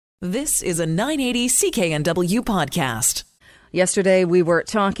This is a 980 CKNW podcast. Yesterday, we were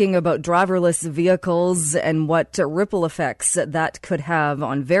talking about driverless vehicles and what ripple effects that could have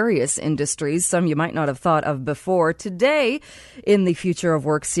on various industries, some you might not have thought of before. Today, in the Future of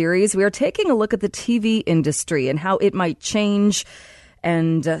Work series, we are taking a look at the TV industry and how it might change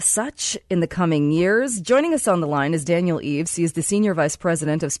and such in the coming years. Joining us on the line is Daniel Eves. He is the Senior Vice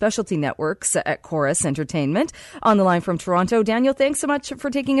President of Specialty Networks at Corus Entertainment. On the line from Toronto. Daniel, thanks so much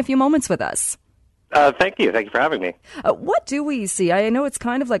for taking a few moments with us. Thank you. Thank you for having me. What do we see? I know it's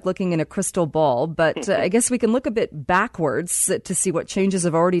kind of like looking in a crystal ball, but I guess we can look a bit backwards to see what changes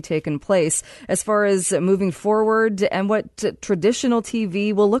have already taken place as far as moving forward and what traditional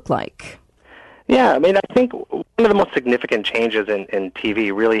TV will look like. Yeah, I mean, I think one of the most significant changes in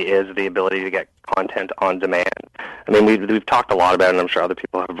TV really is the ability to get content on demand. I mean, we've talked a lot about it, and I'm sure other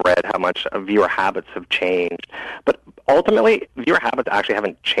people have read how much viewer habits have changed. But ultimately, viewer habits actually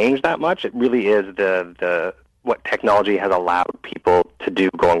haven't changed that much. It really is the what technology has allowed people to do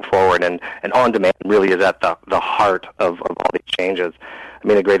going forward, and on demand really is at the heart of all these changes. I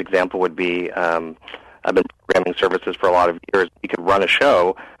mean, a great example would be I've been programming services for a lot of years. You could run a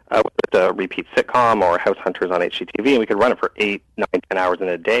show, whether it's a repeat sitcom or House Hunters on HGTV, and we could run it for 8, 9, 10 hours in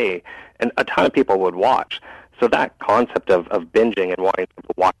a day, and a ton of people would watch. So that concept of binging and wanting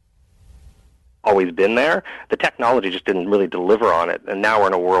people to watch always been there. The technology just didn't really deliver on it, and now we're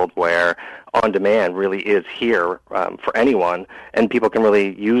in a world where on-demand really is here for anyone, and people can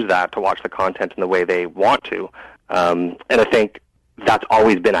really use that to watch the content in the way they want to. And I think that's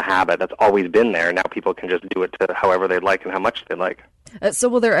always been a habit. That's always been there. Now people can just do it to however they'd like and how much they'd like. So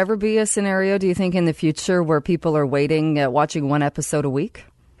will there ever be a scenario, do you think, in the future where people are waiting, watching one episode a week?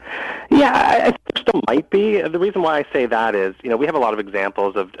 Yeah, I think there still might be. The reason why I say that is, we have a lot of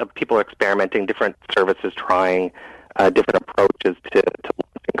examples of people experimenting, different services trying different approaches to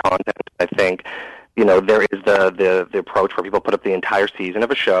launching content. I think, there is the approach where people put up the entire season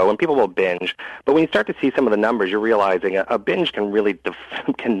of a show and people will binge. But when you start to see some of the numbers, you're realizing a binge can really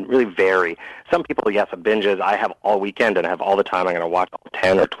vary. Some people, yes, a binge is I have all weekend and I have all the time. I'm going to watch all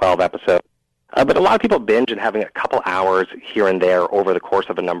 10 or 12 episodes. But a lot of people binge and having a couple hours here and there over the course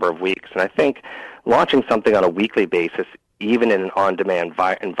of a number of weeks. And I think launching something on a weekly basis, even in an on-demand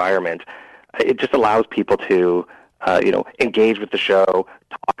environment, it just allows people to engage with the show,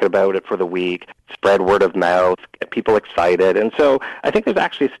 talk about it for the week, spread word of mouth, get people excited. And so I think there's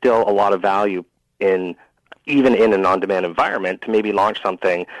actually still a lot of value even in an on-demand environment to maybe launch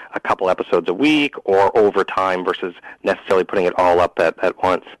something a couple episodes a week or over time versus necessarily putting it all up at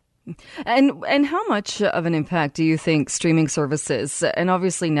once. And how much of an impact do you think streaming services, and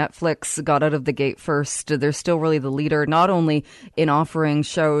obviously Netflix got out of the gate first, they're still really the leader, not only in offering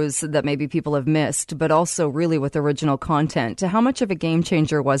shows that maybe people have missed, but also really with original content. How much of a game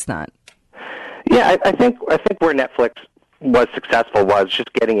changer was that? Yeah, I think where Netflix was successful was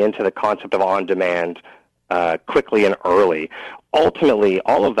just getting into the concept of on-demand quickly and early. Ultimately,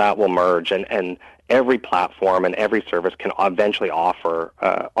 all of that will merge, and every platform and every service can eventually offer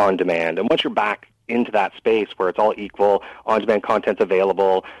on-demand. And once you're back into that space where it's all equal, on-demand content's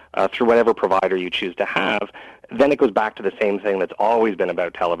available through whatever provider you choose to have, then it goes back to the same thing that's always been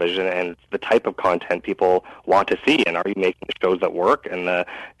about television, and it's the type of content people want to see. And are you making the shows that work and the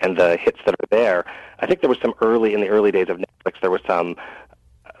hits that are there? I think there was in the early days of Netflix, there was some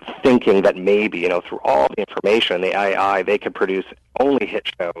thinking that maybe, through all the information and the AI, they could produce only hit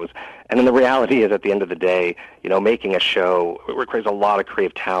shows. And then the reality is, at the end of the day, making a show requires a lot of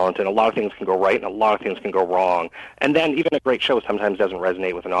creative talent, and a lot of things can go right and a lot of things can go wrong. And then even a great show sometimes doesn't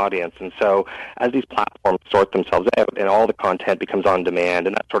resonate with an audience. And so as these platforms sort themselves out and all the content becomes on demand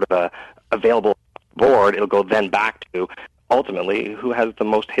and that's sort of a available board, it'll go then back to ultimately who has the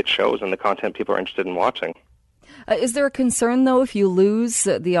most hit shows and the content people are interested in watching. Is there a concern, though, if you lose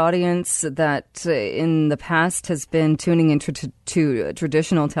the audience that in the past has been tuning into to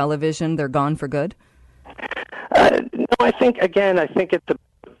traditional television, they're gone for good? No, I think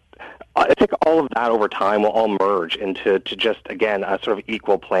all of that over time will all merge into just, again, a sort of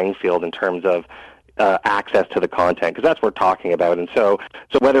equal playing field in terms of access to the content, because that's what we're talking about. And so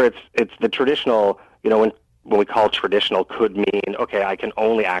whether it's the traditional, when we call traditional could mean, okay, I can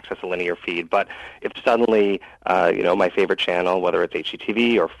only access a linear feed. But if suddenly, my favorite channel, whether it's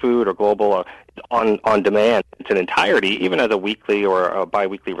HGTV or Food or Global, or on demand, it's an entirety, even as a weekly or a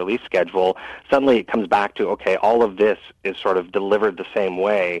biweekly release schedule, suddenly it comes back to, okay, all of this is sort of delivered the same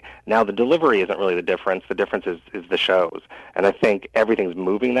way. Now the delivery isn't really the difference. The difference is the shows. And I think everything's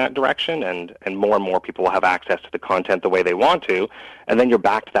moving that direction, and more people will have access to the content the way they want to. And then you're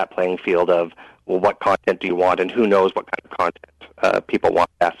back to that playing field of, well, what content do you want, and who knows what kind of content people want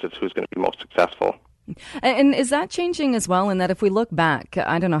best is who's going to be most successful. And is that changing as well in that if we look back,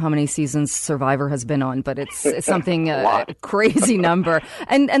 I don't know how many seasons Survivor has been on, but it's something, a crazy number.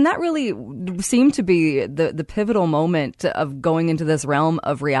 And that really seemed to be the pivotal moment of going into this realm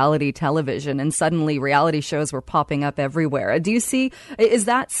of reality television. And suddenly reality shows were popping up everywhere. Do you see, is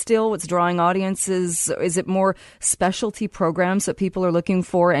that still what's drawing audiences? Is it more specialty programs that people are looking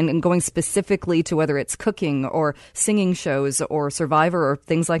for and going specifically to whether it's cooking or singing shows or Survivor or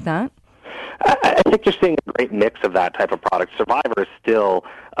things like that? I think you're seeing a great mix of that type of product. Survivor is still,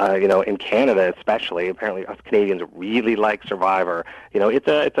 in Canada especially, apparently us Canadians really like Survivor. It's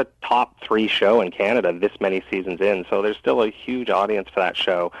a top 3 show in Canada this many seasons in, so there's still a huge audience for that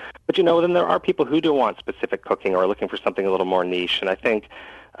show. But, then there are people who do want specific cooking or are looking for something a little more niche, and I think,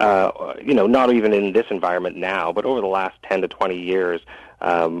 not even in this environment now, but over the last 10 to 20 years,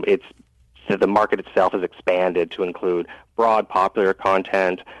 the market itself has expanded to include broad, popular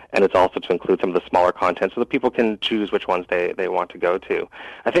content, and it's also to include some of the smaller content so that people can choose which ones they want to go to.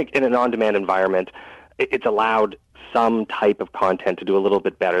 I think in an on-demand environment, it's allowed some type of content to do a little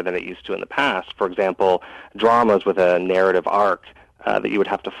bit better than it used to in the past. For example, dramas with a narrative arc that you would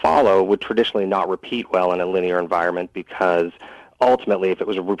have to follow would traditionally not repeat well in a linear environment because ultimately, if it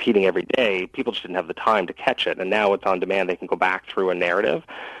was repeating every day, people just didn't have the time to catch it. And now it's on demand. They can go back through a narrative.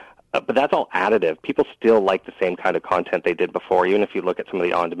 But that's all additive. People still like the same kind of content they did before. Even if you look at some of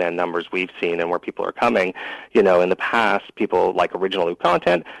the on-demand numbers we've seen and where people are coming, in the past, people like original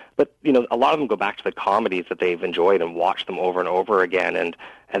content, but, a lot of them go back to the comedies that they've enjoyed and watch them over and over again, and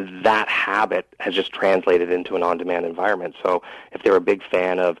that habit has just translated into an on-demand environment. So if they're a big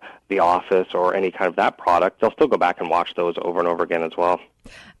fan of The Office or any kind of that product, they'll still go back and watch those over and over again as well.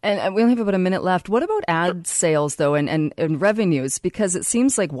 And we only have about a minute left. What about ad sales, though, and revenues? Because it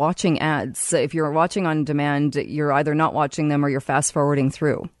seems like watching ads, if you're watching on demand, you're either not watching them or you're fast-forwarding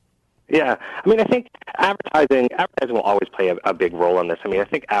through. Yeah. I think advertising will always play a big role in this. I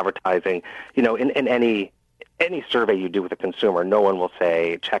think advertising, in any survey you do with a consumer, no one will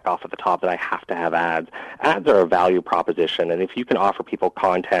say, check off at the top that I have to have ads. Ads are a value proposition, and if you can offer people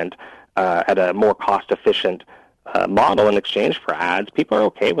content at a more cost-efficient model in exchange for ads, people are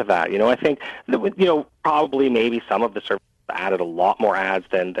okay with that. I think that, probably maybe some of the services added a lot more ads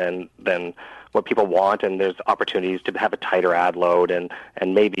than what people want, and there's opportunities to have a tighter ad load and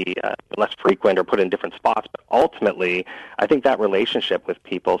maybe less frequent or put in different spots. But ultimately, I think that relationship with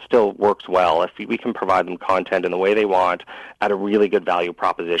people still works well. If we can provide them content in the way they want at a really good value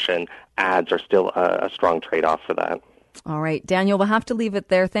proposition, ads are still a strong trade-off for that. All right, Daniel, we'll have to leave it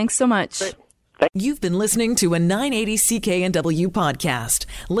there. Thanks so much. Great. You've been listening to a 980 CKNW podcast.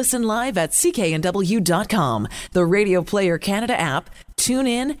 Listen live at CKNW.com, the Radio Player Canada app, tune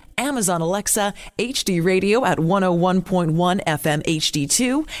in, Amazon Alexa, HD Radio at 101.1 FM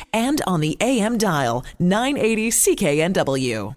HD2, and on the AM dial, 980 CKNW.